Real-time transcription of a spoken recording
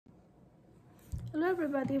Hello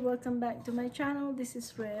everybody, welcome back to my channel. This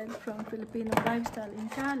is Fred from Filipino Lifestyle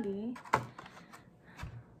in Cali.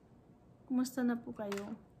 Kumusta na po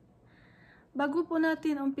kayo? Bago po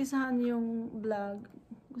natin umpisahan yung vlog,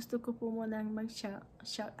 gusto ko po munang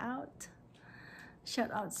mag-shout out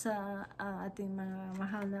sa ating mga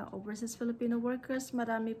mahal na overseas Filipino workers.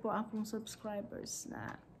 Marami po akong subscribers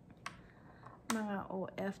na mga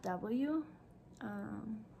OFW.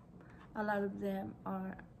 A lot of them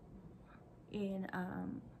are in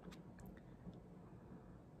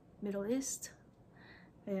Middle East.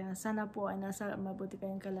 Kaya sana po ay nasa mabuti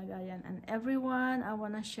kayong kalagayan. And everyone, I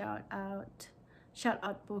wanna shout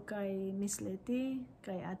out po kay Miss Letty,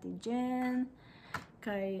 kay Ate Jen,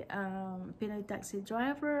 kay Pinoy Taxi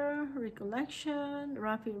Driver, Recollection,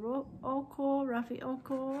 Rafi Oko,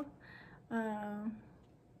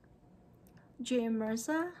 J.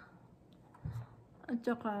 Mersa, at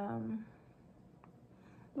saka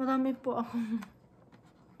marami po akong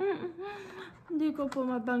hindi ko po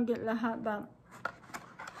mabanggit lahat ba.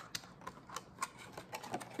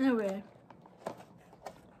 Anyway,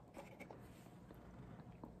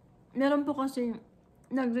 meron po kasi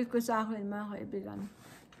nag-request sa akin mga kaibigan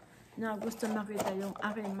na gusto makita yung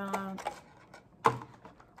aking mga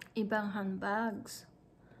ibang handbags.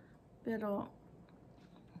 Pero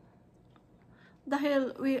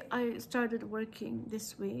dahil I started working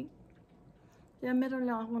this week, kaya meron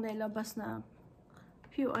lang akong nailabas na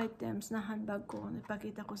few items na handbag ko.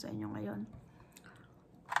 Ipakita ko sa inyo ngayon.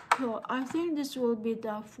 So, I think this will be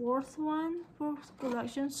the fourth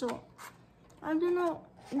collection. So, I don't know.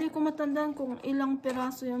 Hindi ko matandaan kung ilang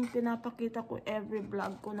piraso yung pinapakita ko every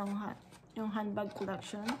vlog ko ng yung handbag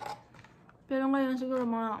collection. Pero ngayon siguro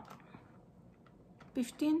mga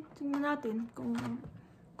 15. Tingnan natin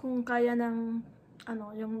kung kaya ng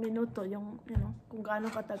yung minuto, kung gaano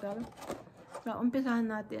katagal. So, umpisahan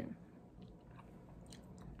natin.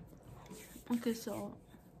 Okay, so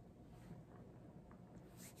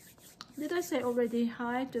did I say already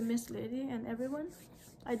hi to Miss Lady and everyone?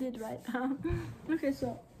 I did, right? Okay,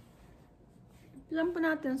 so lang po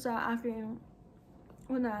natin sa aking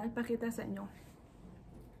una ipakita sa inyo.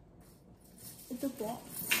 Ito po.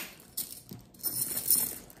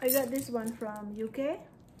 I got this one from UK.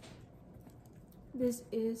 This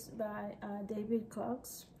is by David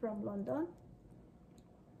Cox from London.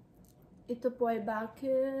 Ito po ay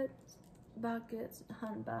bucket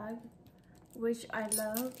handbag, which I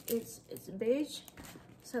love. It's beige.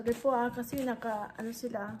 Sabi po kasi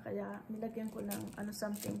sila, kaya nilagyan ko ng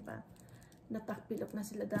something pa. Natakpilok na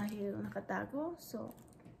sila dahil nakatago. So,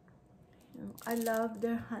 I love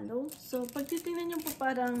their handle. So, pag titingnan nyo po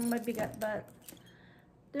parang mabigat, but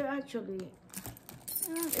they're actually,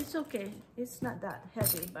 it's okay. It's not that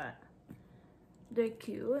heavy, but they're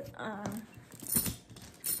cute.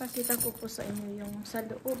 Pakita ko po sa inyo yung sa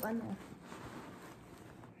loob,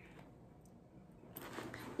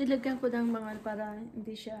 nilagyan ko ng mga para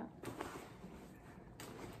hindi siya.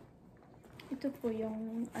 Ito po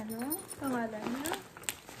yung pangalan niya.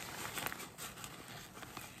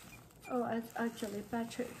 Oh, it's actually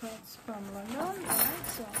Patrick Cox from London. Alright,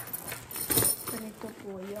 so ganito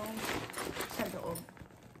po yung sa loob.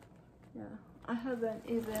 Yeah, I haven't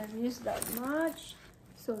even used that much,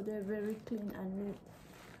 so they're very clean and neat.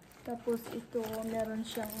 Tapos ito, meron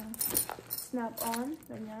siyang snap-on,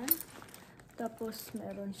 ganyan. Tapos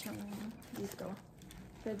meron siyang dito.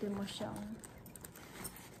 Pwede mo siyang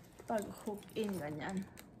pag-hook in, ganyan.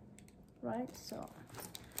 Right? So,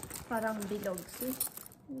 parang bilog. See?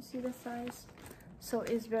 You see the size? So,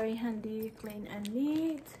 it's very handy, clean and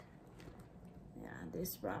neat. Yeah,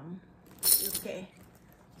 this from UK.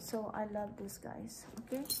 So, I love this, guys.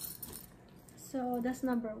 Okay? So, that's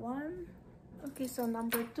number 1. Okay, so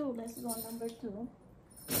number 2. Let's go on number 2.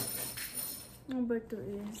 Number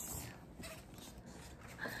 2 is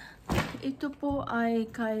ito po ay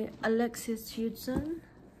kay Alexis HUDSON.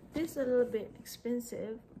 It's a little bit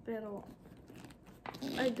expensive, pero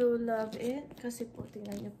I do love it. Kasi po,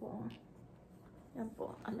 tingnan niyo po. Yan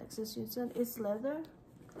po, Alexis HUDSON. It's leather.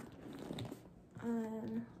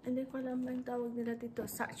 And hindi ko alam ba yung tawag nila dito.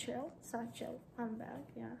 Satchel handbag.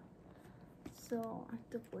 Yeah. So,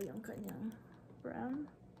 ito po yung kanyang brand.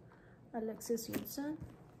 Alexis HUDSON.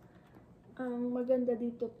 Ang maganda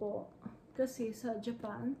dito po, kasi sa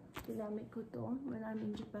Japan, ginamit ko to when I'm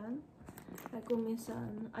in Japan. Kung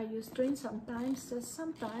minsan, I use train sometimes, just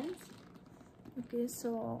sometimes. Okay,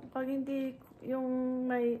 so, pag hindi, yung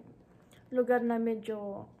may lugar na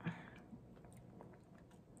medyo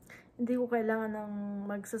hindi ko kailangan ng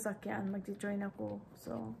magsasakyan, magti-train ako.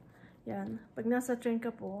 So, yan. Pag nasa train ka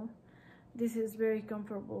po, this is very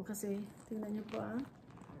comfortable kasi, tingnan nyo po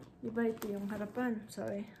Diba ito yung harapan?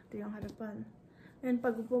 Sorry, ito yung harapan. And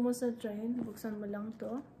pag upo mo sa train, buksan mo lang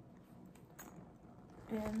to.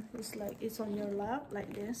 And it's like, it's on your lap,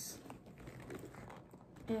 like this.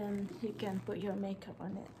 And you can put your makeup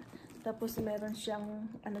on it. Tapos meron siyang,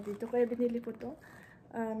 ano dito, kaya binili ko to.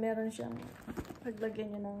 Meron siyang,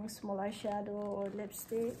 paglagyan nyo ng small eyeshadow or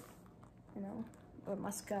lipstick, you know, or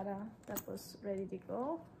mascara. Tapos ready to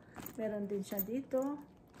go. Meron din siya dito.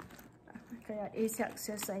 Kaya easy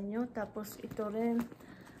access sa inyo. Tapos ito rin,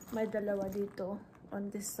 may dalawa dito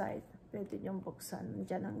on this side. Pwede nyo buksan.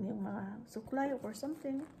 Diyan ang yung mga suklay or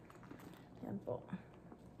something. Yan po.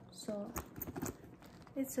 So,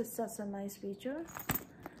 it's such a nice feature.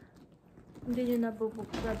 Hindi nyo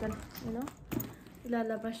nabubuksan, you know.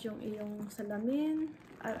 Ilalabas yung iyong salamin.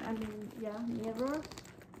 I mean, yeah, mirror.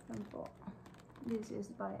 Yan po. This is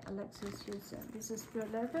by ALEXIS HUDSON. This is pure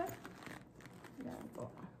leather. Yan po.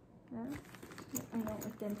 Yan. Ang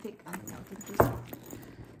authentic.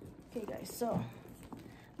 Okay guys, so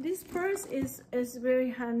this purse is very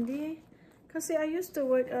handy. Kasi I used to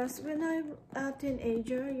work as, when I'm a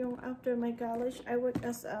teenager, yung after my college, I worked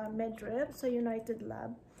as a med rep sa United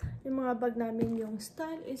Lab. Yung mga bag namin, yung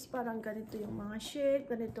style is parang ganito yung mga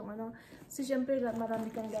shape, ganitong ano. Kasi syempre,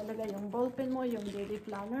 marami kang lalagay yung ballpen mo, yung daily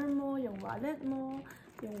planner mo, yung wallet mo,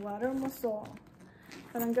 yung water mo. So,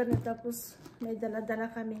 parang ganito. Tapos, may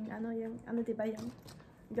dala-dala kaming, ano, yung, ano diba, yung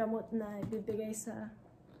gamot na ibibigay sa,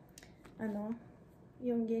 ano,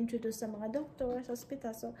 yung i-introduce sa mga doktor, sa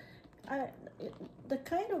hospital. So, the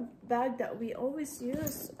kind of bag that we always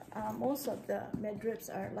use, most of the med reps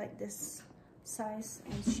are like this size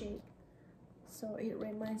and shape. So it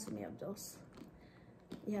reminds me of those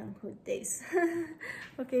young hood days.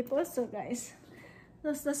 Okay po, so guys,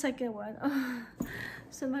 that's the second one. Oh,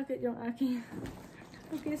 sumakit yung aking.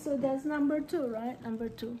 Okay, so that's number 2, right? Number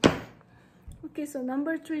 2. Okay, so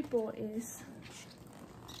number 3 po is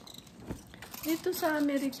dito sa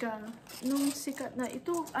Amerika, nung sikat na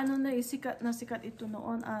ito, ano na sikat ito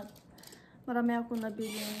noon, at marami akong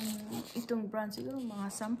nabili itong brand, siguro mga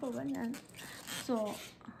sample ganyan. So,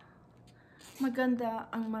 maganda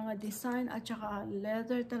ang mga design at saka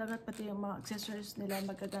leather talaga, pati yung mga accessories nila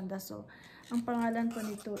magaganda. So, ang pangalan po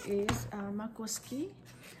nito is MAKOWSKY.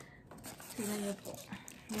 Tingnan niyo po.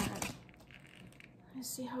 Yan.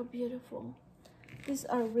 See how beautiful. These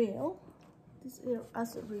are real. This is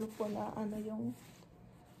as real po na ano yung,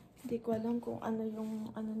 hindi ko alam kung ano yung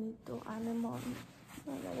ano nito, anemone.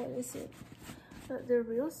 What is it? But they're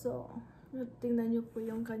real, so tingnan nyo po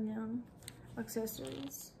yung kanyang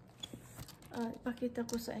accessories. Ipakita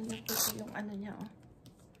ko sa inyo po yung ano niya. Oh.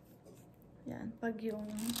 Yan, pag yung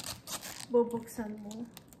bubuksan mo,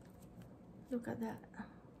 look at that.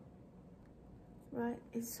 Right,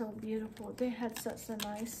 it's so beautiful. They had such a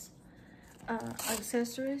nice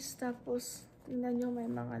accessories. Tapos tingnan nyo, may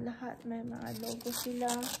mga lahat, may mga logo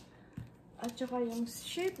sila. At saka yung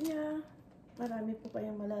shape niya, marami po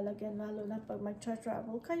kayong malalagyan, lalo na pag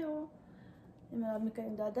mag-travel kayo. Marami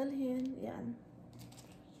kayong dadalhin. Yan.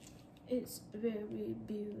 It's very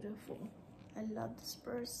beautiful. I love this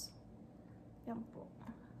purse. Yan po.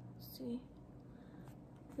 See?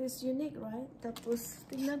 It's unique, right? Tapos,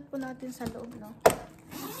 tingnan po natin sa loob, no?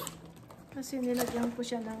 Kasi nilagyan po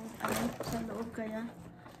siya ng ano, sa loob, kaya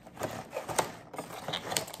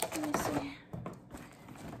let me see.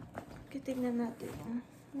 Tingnan natin.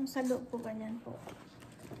 Yung sa loob po, ganyan po.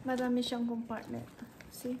 Marami siyang compartment.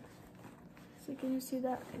 See? See, can you see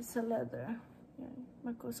that? It's a leather. Yan,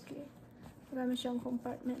 MAKOWSKY. Marami siyang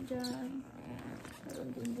compartment dyan. Meron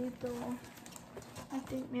din dito. I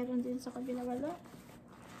think meron din sa kabila.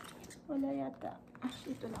 Wala yata.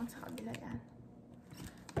 Ito lang sa kabila yan.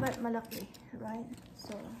 But malaki, right?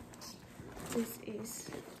 So, this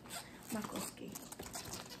is MAKOWSKY.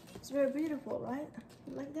 It's very beautiful, right?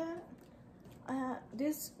 Like that.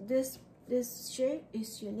 This shape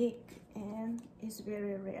is unique and is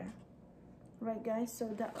very rare, right guys? So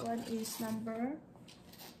that one is number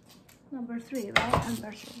 3, right?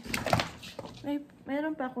 Number 3.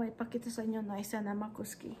 Mayroon pa akong ipakita sa inyo na isa na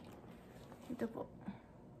MAKOWSKY. Ito po.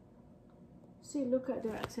 See, look at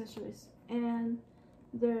their accessories, and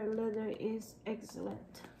their leather is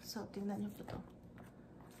excellent. So tingnan niyo po to.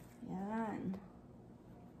 Yan.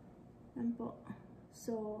 Yan po.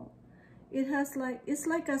 So it has like, it's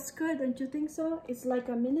like a skirt, don't you think so? It's like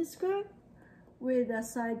a mini skirt with a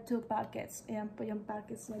side 2 pockets. Ayan po yung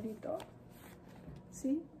pockets na dito.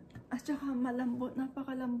 See? At saka malambot,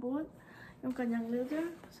 napakalambot yung kanyang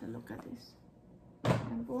leather. So look at this.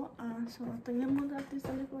 Ayan po. So tingnan mo natin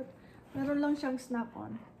sa likod. Meron lang siyang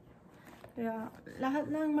snap-on. Kaya lahat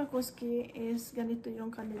ng MAKOWSKY is ganito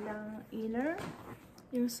yung kanilang inner.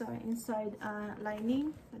 yung sa inside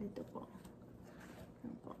lining. Dito po.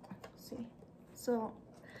 Yan po. See? So,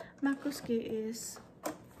 MAKOWSKY is,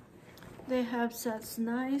 they have such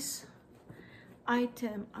nice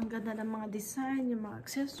item. Ang ganda ng mga design, yung mga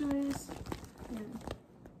accessories. Yan.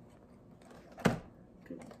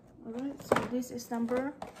 Okay. Alright, so this is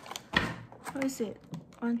number, what is it?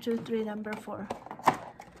 1, 2, 3, number 4.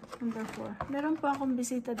 Number 4. Meron po akong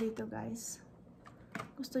bisita dito, guys.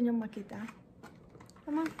 Gusto nyo makita?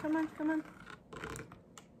 Come on, come on, come on.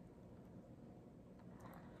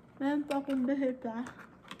 Meron po akong bisita.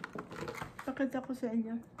 Pakita ko sa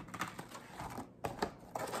inyo.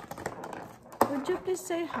 Would you please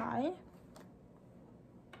say hi?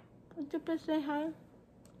 Would you please say hi?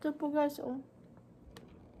 Ito po, guys, oh.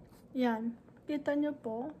 Yan. Kita nyo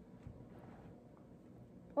po.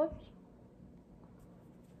 Oops.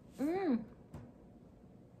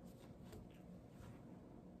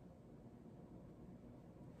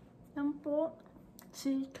 Yan po.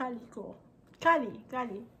 Si Kali ko. Kali.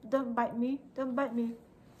 Don't bite me. Don't bite me.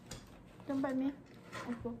 Don't bite me.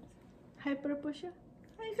 Okay. Hyper po siya.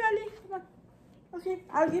 Hi, Kali. Come on. Okay.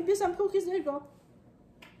 I'll give you some cookies. There you go.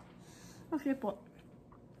 Okay po.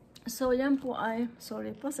 So, yan po ay,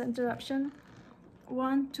 sorry po sa interruption.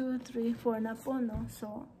 1, 2, 3, 4 na po, no?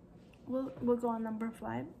 So, we'll go on number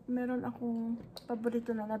 5. Meron akong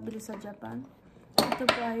paborito na nabili sa Japan. Ito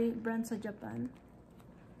po ay brand sa Japan.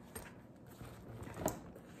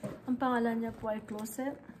 Ang pangalan niya po ay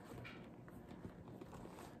KLOSET.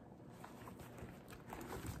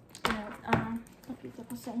 Ayan, nakita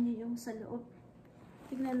ko sa inyo yung sa loob.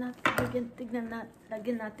 Tignan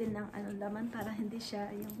lagyan natin ng laman para hindi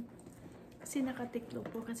siya yung, kasi nakatiklo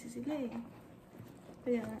po kasi sila eh.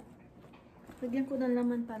 Kaya, lagyan ko ng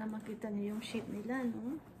laman para makita niyo yung shape nila,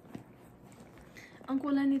 no? Ang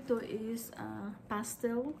kulay nito is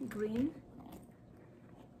pastel green.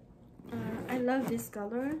 I love these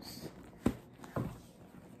colors.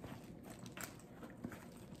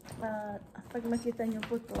 Pag makita niyo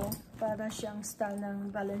po to, para siyang style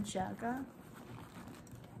ng Balenciaga.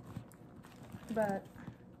 But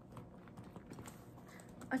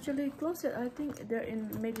actually, KLOSET, I think they're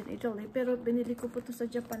made in Italy. Pero binili ko po to sa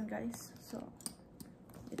Japan, guys. So,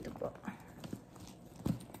 ito po.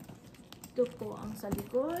 Ito po ang sa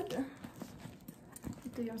likod.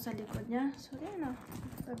 Ito yung sa likod niya. Sorry, ano.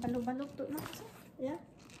 Balog-balog to na kasi. Yeah.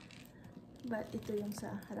 But ito yung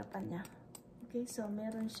sa harapan niya. Okay, so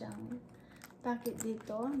meron siyang packet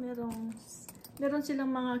dito. Meron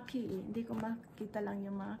silang mga key. Hindi ko makita lang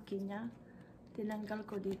yung mga key niya. Tinanggal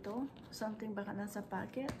ko dito. Something baka nasa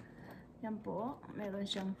packet. Yan po. Meron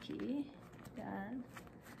siyang key. Yan.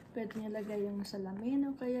 Pwede niya lagay yung salamin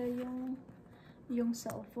o kaya yung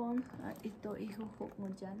cellphone. Ito, ihuhook mo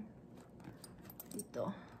dyan. Ito.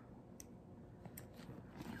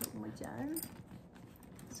 Ihook mo dyan.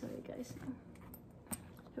 Sorry guys.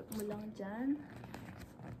 Hook mo lang dyan.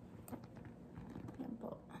 Yan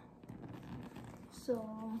po. So,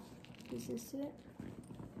 this is it.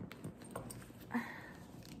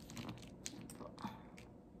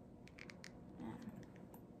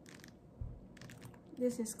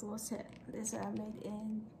 This is KLOSET. These are made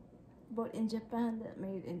in, both in Japan and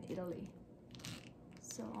made in Italy.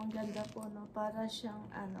 So, ang ganda po, no? Para siyang,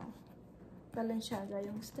 Balenciaga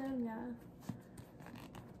yung style niya.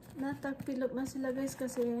 Natagpilok na sila, guys,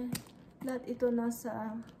 kasi lahat ito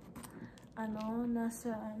nasa,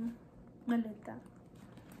 nasa malita.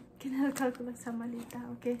 Kinalakal ko lang sa malita,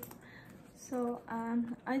 okay? So,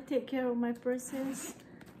 I take care of my purses.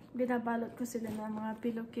 Binabalot ko sila ng mga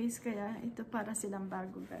pillowcase, kaya ito para silang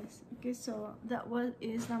bago, guys. Okay, so that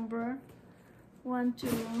is number 1,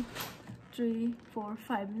 2, 3, 4,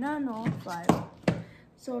 5 na, no? 5.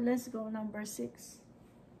 So let's go number 6.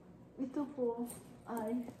 Ito po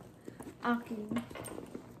ay aking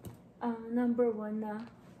number 1 na,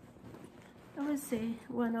 I would say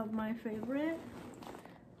one of my favorite.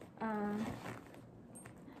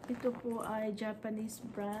 Ito po ay Japanese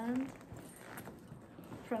brand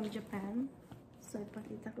from Japan. So,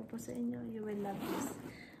 ipakita ko po sa inyo. You will love this.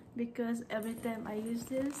 Because every time I use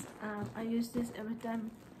this every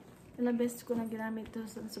time. Ilang beses ko na ginamit ito.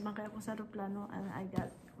 Sumakay ako sa aeroplano and I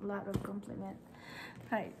got a lot of compliment.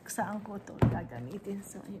 Right, saan ko ito gagamitin.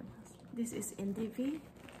 So, yun. This is INDIVI.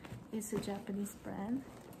 It's a Japanese brand.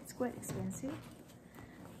 It's quite expensive.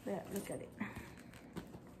 But look at it.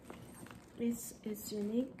 It's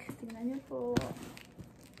unique. Tingnan niyo po.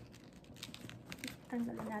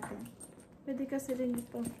 Tanggalin natin. Pwede kasi rin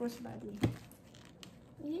pang first body.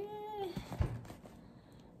 Yeah!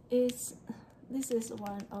 This is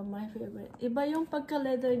one of my favorite. Iba yung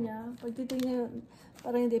pagka-leather niya. Pag titignan,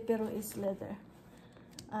 parang hindi, pero it's leather.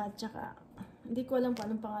 At saka, hindi ko alam kung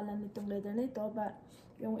anong pangalan nitong leather na ito, but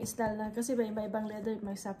yung style na, kasi may ibang leather,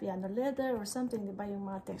 may Sapiano leather or something, di ba, yung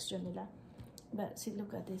mga texture nila. But see,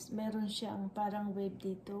 look at this. Meron siyang parang wave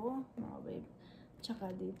dito, mga wave.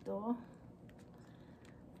 Tsaka dito.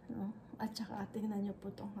 No? At saka, tingnan nyo po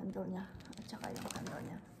itong handle niya. At saka yung handle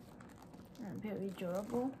niya. And very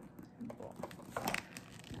durable. Yan po.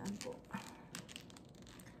 Yan po.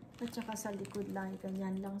 At saka sa likod lang,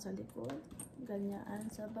 ganyan lang sa likod. Ganyan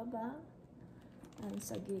sa baba. And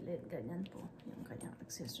sa gilid, ganyan po. Yung kanyang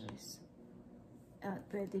accessories. At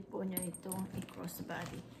pwede po nyo itong i-cross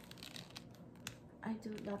body. I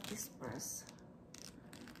do love this purse.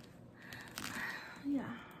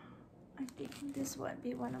 Yeah, I think this would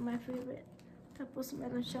be one of my favorite. Tapos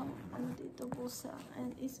meron siyang ano dito bulsa,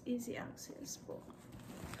 and it's easy access po.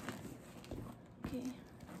 Okay.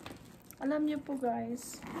 Alam niyo po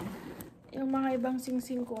guys, yung mga ibang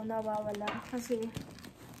singsing ko nawawala kasi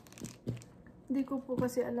hindi ko po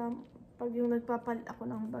kasi alam pag yung nagpapalit ako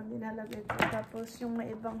ng bag nilalagay ko. Tapos yung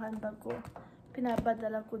may ibang handbag ko,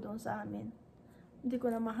 pinapadala ko doon sa amin. Hindi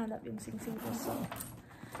ko na mahanap yung singsing ko. So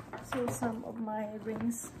some of my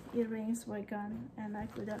earrings were gone and I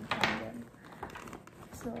couldn't find them.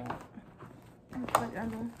 So, pag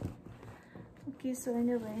ano. Okay, so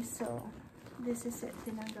anyway, so this is it.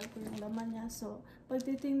 Tinanggal ko yung laman niya. So, pag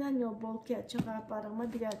titingnan nyo, bulky at saka parang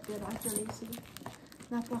mabigat. Pero actually, see,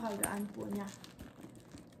 napakagaan po niya.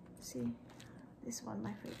 See, this one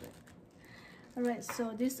my favorite. Alright,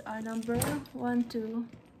 so these are number 1, 2,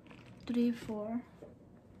 3, 4,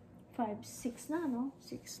 5, 6 na, no?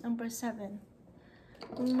 6, number 7.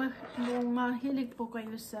 Kung mahilig po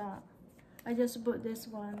kayo sa, I just bought this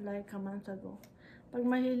one like a month ago. Pag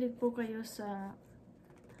mahilig po kayo sa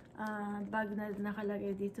bag na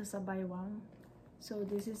nakalagay dito sa buy one, so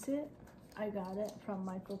this is it. I got it from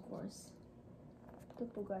MAKOWSKY. Ito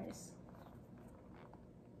po guys.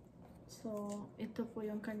 So, ito po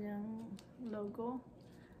yung kanyang logo.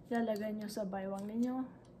 Lalagay nyo sa buy one ninyo.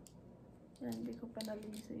 Yan, hindi ko pa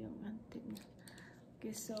nalisa yung antik niya.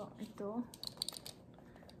 Okay, so, ito.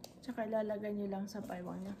 Tsaka ilalagay nyo lang sa buy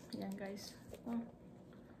one nyo. Yan, guys. Oh,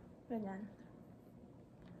 ganyan.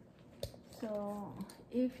 So,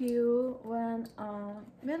 if you want,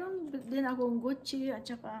 meron din akong Gucci at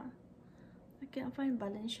saka, I can't find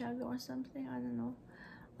Balenciaga or something, I don't know.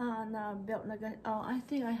 Na belt na ganito. I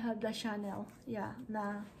think I have the Chanel. Yeah,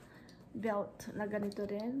 na belt na ganito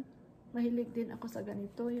rin. Mahilig din ako sa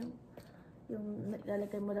ganito. Yung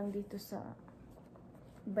lalagay mo lang dito sa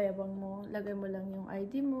bayabang mo. Lagay mo lang yung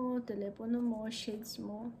ID mo, telepono mo, shades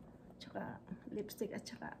mo, tsaka lipstick at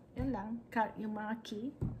tsaka yun lang. Yung mga key.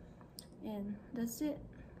 And that's it.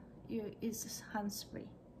 It's hand-spray.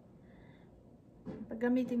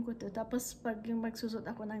 Paggamitin ko to. Tapos pag yung magsusot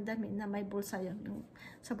ako ng damit na may bulsa yung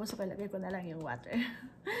sa bulsa ko ilagay ko na lang yung water.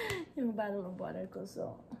 Yung bottle of water ko.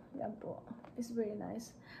 So, yan po. It's very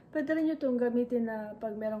nice. Pwede rin nyo itong gamitin na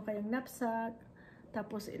pag meron kayong knapsack.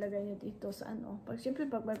 Tapos ilagay nyo dito sa ano. Pag siyempre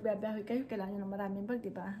pag magbabiyahe kayo, kailangan nyo ng maraming bag,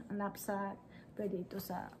 diba? Ang knapsack. Pwede ito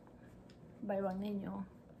sa baywang ninyo.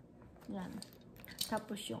 Yan.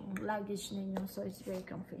 Tapos yung luggage ninyo. So, it's very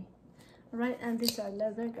comfy. Right, and these are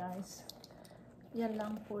leather, guys. Yan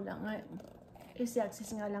lang po lang. Easy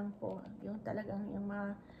access nga lang po. Yung talagang yung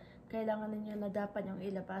mga kailangan ninyo na dapat yung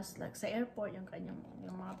ilabas. Like sa airport, yung kanyang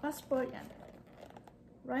yung mga passport. Yan.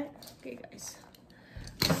 Right? Okay, guys.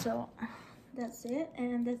 So, that's it.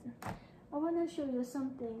 And I wanna show you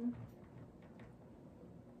something.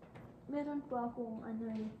 Meron po akong ano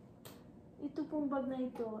eh. Ito pong bag na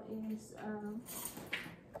ito is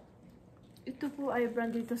ito po ay brand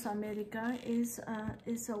dito sa Amerika, is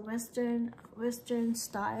a western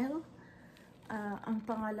style. Ang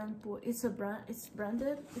pangalan po, it's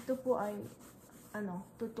branded. Ito po ay ano,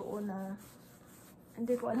 totoo na,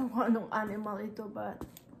 hindi ko alam kung anong animal ito, but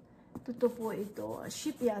totoo po ito.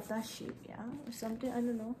 Sheep yata, sheep, yeah, or something, I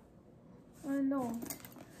don't know.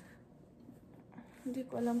 Hindi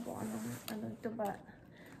ko alam kung ano ito, but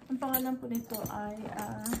ang pangalan po nito ay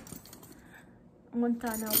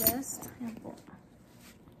Montana West. Yan po.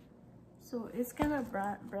 So, it's kind of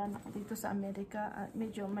brand dito sa Amerika. At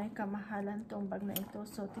medyo may kamahalan tong bag na ito.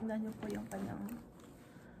 So, tingnan nyo po yung kanyang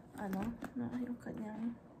yung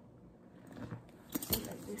kanyang so,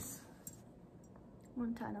 like this.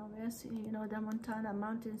 Montana West. You know, the Montana,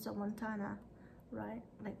 mountains of Montana. Right?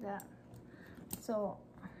 Like that. So,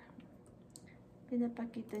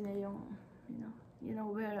 pinapakita niya yung, you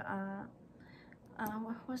know where,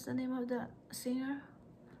 what's the name of the singer?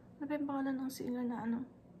 Ano ba yung pangalan ng singer na ano?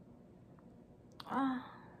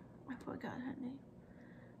 I forgot her name.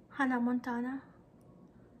 Hannah Montana.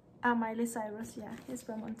 Miley Cyrus, yeah, he's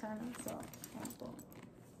from Montana. So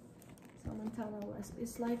Montana West.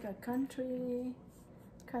 It's like a country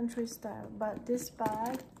style, but this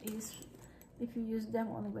bag is, if you use them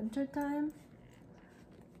on winter time,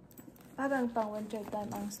 parang pang winter time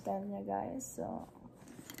ang style niya, guys. So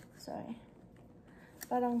sorry,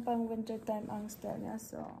 parang pang winter time ang style niya.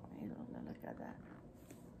 So you know, look at that.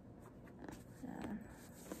 Yeah.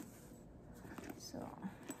 So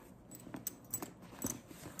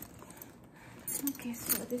okay,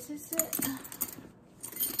 so this is it.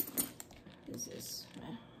 This is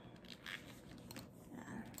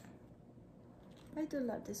I do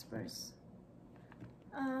love this purse.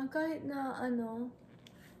 Kahit na ano,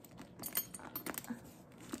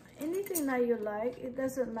 anything that you like, it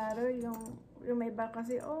doesn't matter. Yung may bag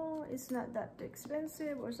kasi, oh, it's not that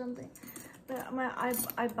expensive or something. But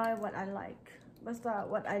I buy what I like. Basta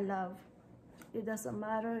what I love. It doesn't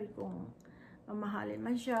matter kung mamahalin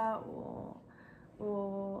man siya o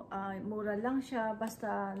mura lang siya.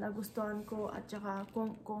 Basta nagustuhan ko at saka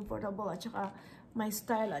comfortable at saka my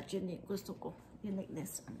style at unique. Gusto ko.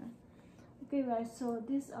 Uniqueness. Okay guys, so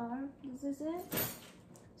this is it.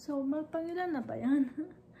 So magpangilan na ba yan?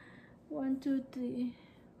 1, 2, 3,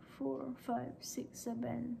 4, 5, 6,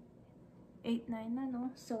 7, 8, 9 na, no?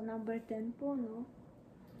 So number 10 po, no?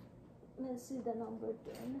 Let's see the number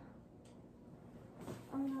 10.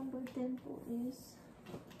 Ang number 10 po is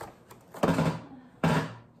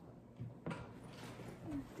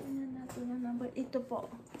tingnan natin ang number. Ito po.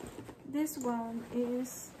 This one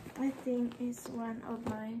is, I think, is one of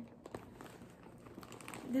my,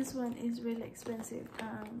 this one is really expensive.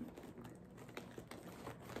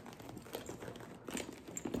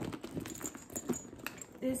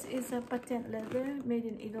 This is a patent leather made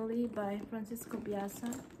in Italy by Francesco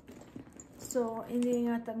BIASA. So,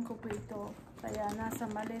 iniingatan ko po ito. Kaya nasa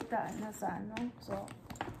maleta, nasa ano. So,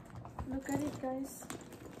 look at it guys.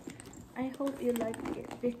 I hope you like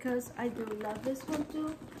it because I do love this one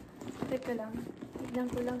too. Teka lang. Tignan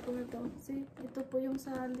ko lang po ito. See, ito po yung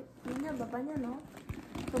sa niya, baba niya, no?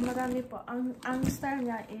 So, marami po. Ang style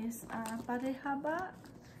niya is parehaba.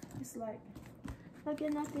 It's like,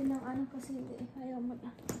 lagyan natin ng ano kasi hindi. Ayaw mo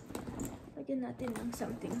na. Lagyan natin ng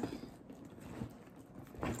something.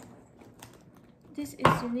 This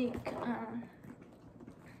is unique.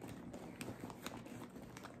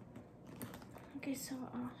 Okay, so,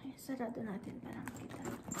 sarado natin para makita.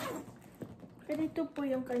 Ganito po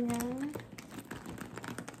yung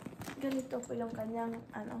kanyang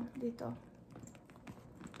ano, dito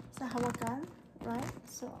sa hawakan, right?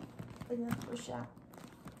 So, ganyan po siya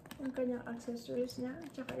yung kanyang accessories niya,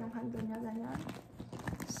 tsaka yung handle niya, ganyan.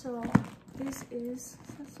 So, this is,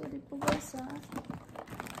 sorry po guys,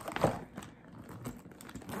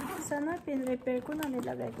 sana pin-repair ko na,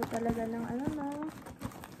 nilagay ko talaga ng ano, no?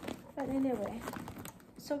 But anyway,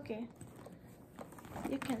 it's okay.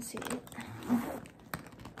 You can see it.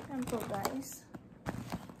 Yan po guys.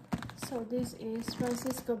 So this is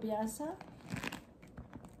Francesco BIASA,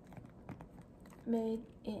 made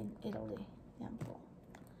in Italy. Yan po.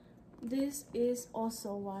 This is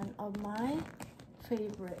also one of my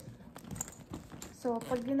favorite. So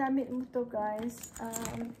pag ginamit mo to guys,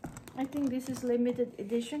 I think this is limited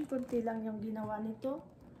edition. Kunti lang yung ginawa nito.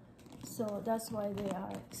 So that's why they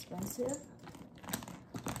are expensive.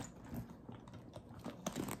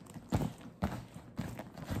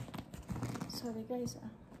 Sorry guys,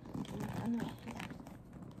 ano,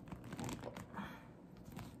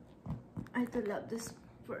 I do love this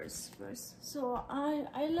purse. So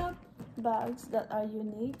I love bags that are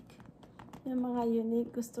unique. Yung mga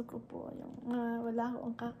unique gusto ko po. Yung wala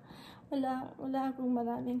akong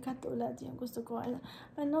maraming katulad. Yung gusto ko.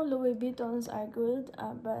 I know Louis Vuittons are good,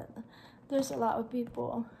 but there's a lot of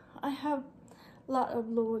people. I have a lot of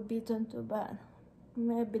Louis Vuitton too, but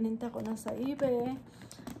may bininta ko na sa eBay.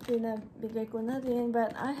 Pinabigay ko na rin,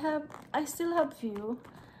 but I still have few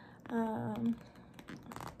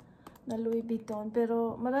na Louis Vuitton,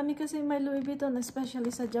 pero marami kasi may Louis Vuitton, especially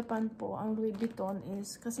sa Japan po. Ang Louis Vuitton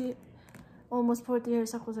is, kasi almost 40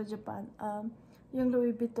 years ako sa Japan, yung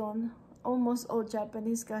Louis Vuitton, almost all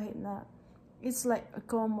Japanese, kahit na it's like a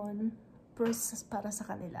common purse para sa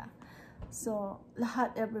kanila. So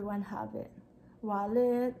lahat, everyone have it.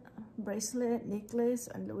 Wallet, bracelet, necklace,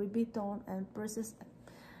 and Louis Vuitton, and purses.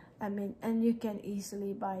 I mean, and you can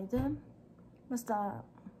easily buy them. Basta,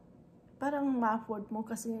 parang ma-afford mo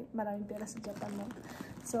kasi maraming pera sa Japan mo.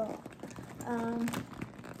 So,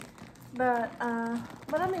 but,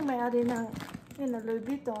 maraming may-ari ng, Louis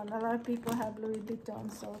Vuitton. A lot of people have Louis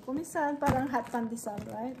Vuitton. So, kumisan, parang hot pandesal,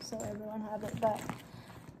 right? So, everyone have it. But,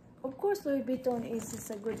 of course, Louis Vuitton is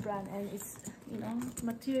a good brand, and it's you know,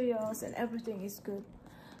 materials and everything is good.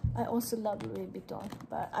 I also love Louis Vuitton,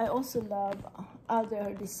 but I also love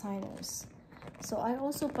other designers. So I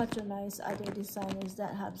also patronize other designers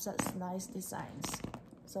that have such nice designs.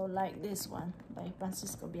 So like this one by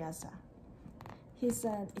Francesco BIASA. He's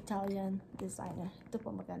an Italian designer. Ito po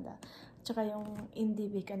maganda. Tsaka yung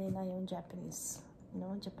INDIVI kanina, yung Japanese, you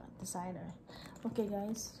know, Japan designer. Okay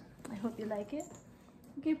guys, I hope you like it.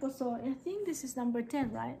 Okay po, so I think this is number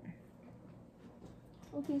 10, right?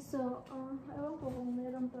 Okay, so ewan ko kung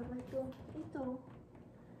meron pa ito.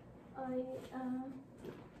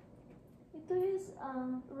 Ito is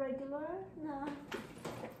regular na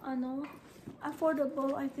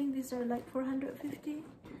affordable. I think these are like 450.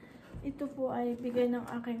 Ito po ay bigay ng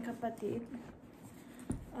aking kapatid.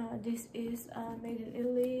 This is made in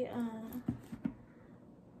Italy.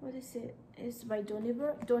 What is it? It's by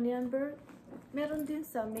Donienberg. Meron din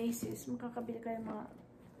sa Macy's. Makakabili kayo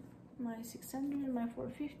my 600, my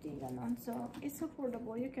 450, ganon. So it's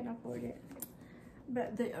affordable. You can afford it.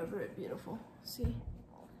 But they are very beautiful. See?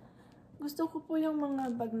 Gusto ko po yung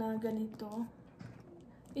mga bag na ganito.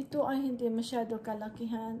 Ito ay hindi masyado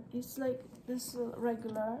kalakihan. It's like this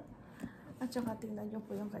regular. At saka tingnan nyo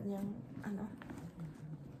po yung kanyang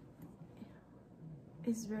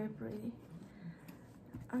it's very pretty.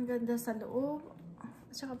 Ang ganda sa loob.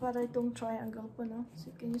 At saka para itong triangle po, no? So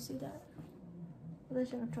can you see that? Wala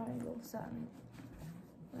siyang triangle sa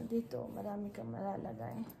dito. Marami kang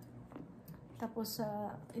malalagay. Tapos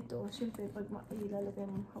sa ito, syempre pag ilalagay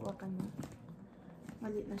mo, hawakan mo.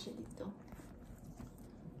 Maliit na siya dito.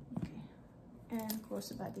 Okay. And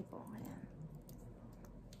crossbody po. Ayan.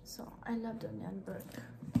 So, I love Donienberg.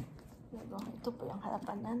 Ito po yung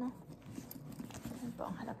harapan na, no? Ito po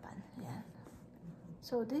ang harapan. Ayan.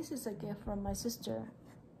 So, this is a gift from my sister.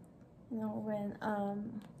 You know, when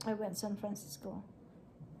I went San Francisco,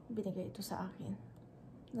 binigay ito sa akin.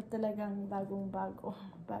 Na talagang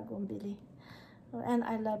bagong bili. And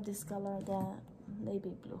I love this color, the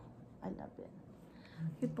navy blue. I love it.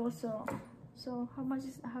 Okay po, so how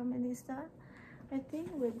many is that? I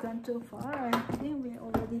think we've gone too far. I think we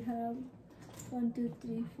already have 1, 2,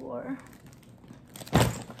 3, 4,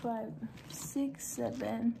 5, 6,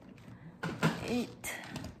 7, 8,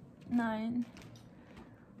 9.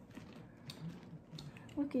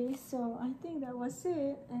 Okay, so I think that was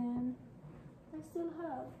it, and I still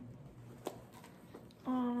have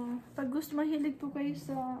pag gusto mahilig po kayo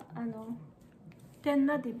sa 10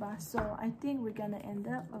 na, diba? So I think we're gonna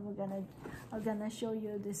end up, I'm gonna show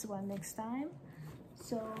you this one next time.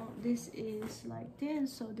 So this is like 10.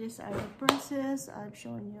 So these are the purses I've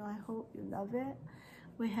shown you. I hope you love it.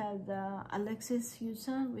 We had the ALEXIS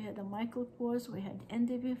HUDSON, we had the Michael Kors, we had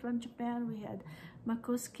INDIVI from Japan, we had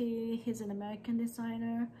MAKOWSKY, he's an American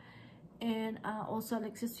designer, and also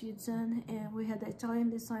ALEXIS HUDSON, and we had the Italian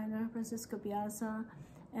designer Francesco BIASA,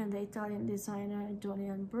 and the Italian designer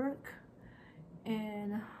Donienberg,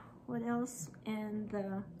 and what else? And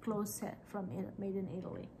the KLOSET from made in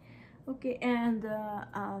Italy. Okay, and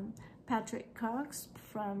Patrick Cox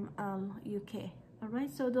from UK.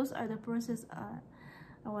 Alright, so those are the purses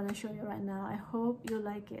I want to show you right now. I hope you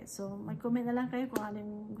like it. So mag-comment na lang kayo kung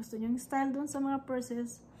anong gusto nyo yung style dun sa mga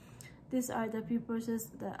purses. These are the few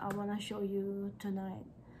purses that I want to show you tonight.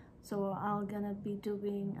 So I'm gonna be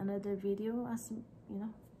doing another video as you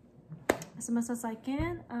know, as much as I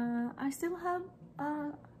can. I still have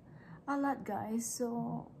a lot, guys.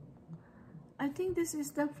 So I think this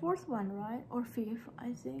is the 4th one, right? Or 5th,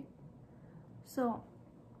 I think. So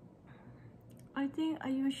I think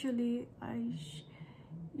I usually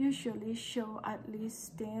show at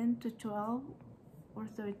least 10 to 12 or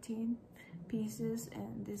 13 pieces,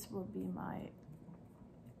 and this will be my,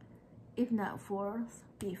 if not 4th,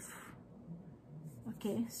 5th.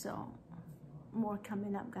 Okay, so more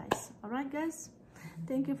coming up, guys. All right, guys,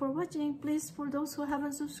 thank you for watching. Please, for those who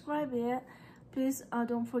haven't subscribed yet, please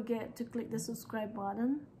don't forget to click the subscribe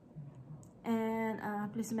button, and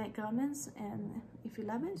please make comments, and if you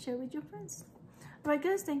love it, share with your friends. Alright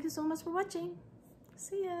guys, thank you so much for watching.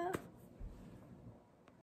 See ya.